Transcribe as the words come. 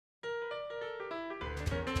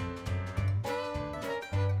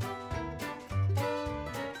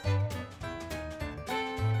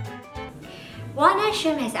Walnut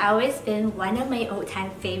shrimp has always been one of my old-time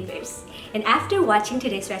favorites, and after watching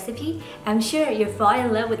today's recipe, I'm sure you'll fall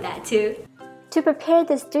in love with that too. To prepare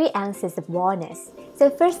this 3 ounces of walnuts, so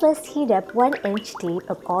first let's heat up 1 inch deep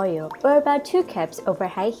of oil or about 2 cups over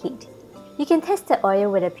high heat. You can test the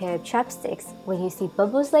oil with a pair of chopsticks. When you see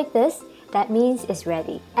bubbles like this, that means it's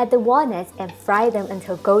ready. Add the walnuts and fry them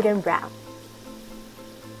until golden brown.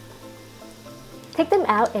 Take them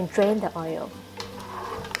out and drain the oil.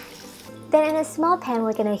 Then in a small pan,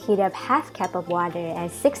 we're going to heat up half cup of water and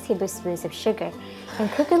 6 tablespoons of sugar and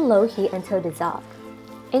cook on low heat until dissolved.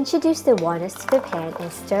 Introduce the walnuts to the pan and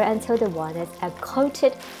stir until the walnuts are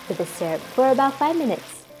coated with the syrup for about 5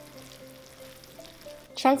 minutes.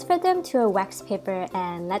 Transfer them to a wax paper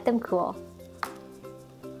and let them cool.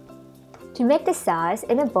 To make the sauce,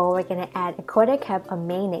 in a bowl we're going to add a 1/4 cup of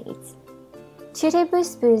mayonnaise, 2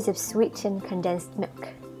 tablespoons of sweetened condensed milk,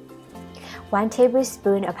 1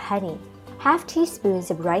 tablespoon of honey, half teaspoons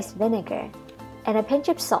of rice vinegar, and a pinch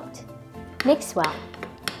of salt. Mix well.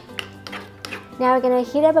 Now we're going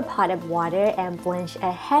to heat up a pot of water and blanch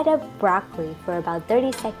a head of broccoli for about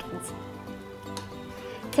 30 seconds.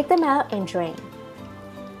 Take them out and drain.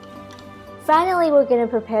 Finally, we're going to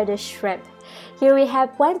prepare the shrimp. Here we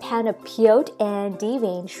have 1 pound of peeled and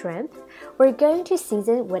deveined shrimp. We're going to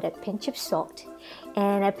season with a pinch of salt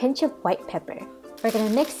and a pinch of white pepper. We're going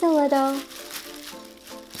to mix a little.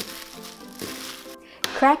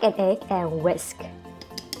 Crack an egg and whisk.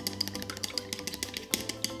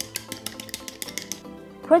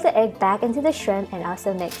 Pour the egg back into the shrimp and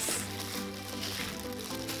also mix.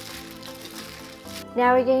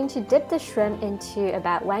 Now we're going to dip the shrimp into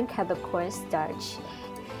about 1 cup of cornstarch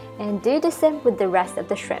and do the same with the rest of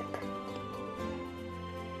the shrimp.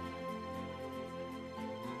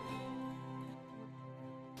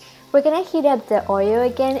 We're going to heat up the oil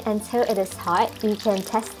again until it is hot. You can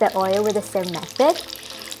test the oil with the same method.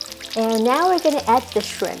 And now we're going to add the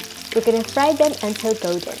shrimp. We're going to fry them until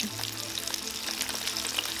golden.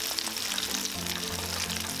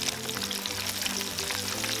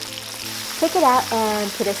 Take it out and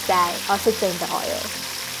put aside, also drain the oil.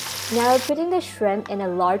 Now we're putting the shrimp in a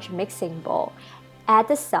large mixing bowl. Add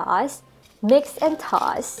the sauce, mix and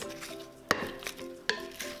toss.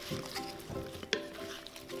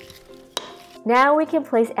 Now we can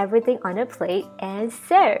place everything on a plate and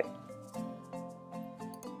serve.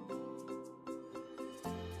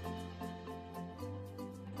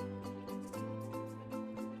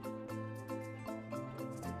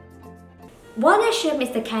 Walnut shrimp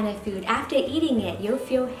is the kind of food, after eating it, you'll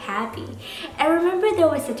feel happy. I remember there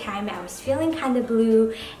was a time I was feeling kind of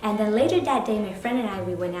blue, and then later that day my friend and I,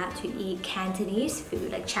 we went out to eat Cantonese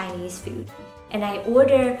food, like Chinese food. And I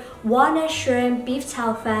ordered walnut shrimp, beef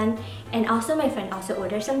tau fan, and also my friend also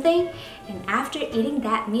ordered something. And after eating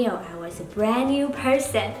that meal, I was a brand new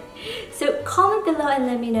person. So comment below and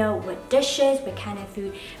let me know what dishes, what kind of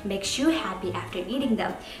food makes you happy after eating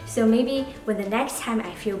them. So maybe when the next time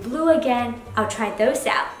I feel blue again, I'll try those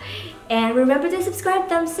out. And remember to subscribe,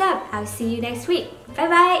 thumbs up. I'll see you next week. Bye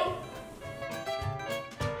bye!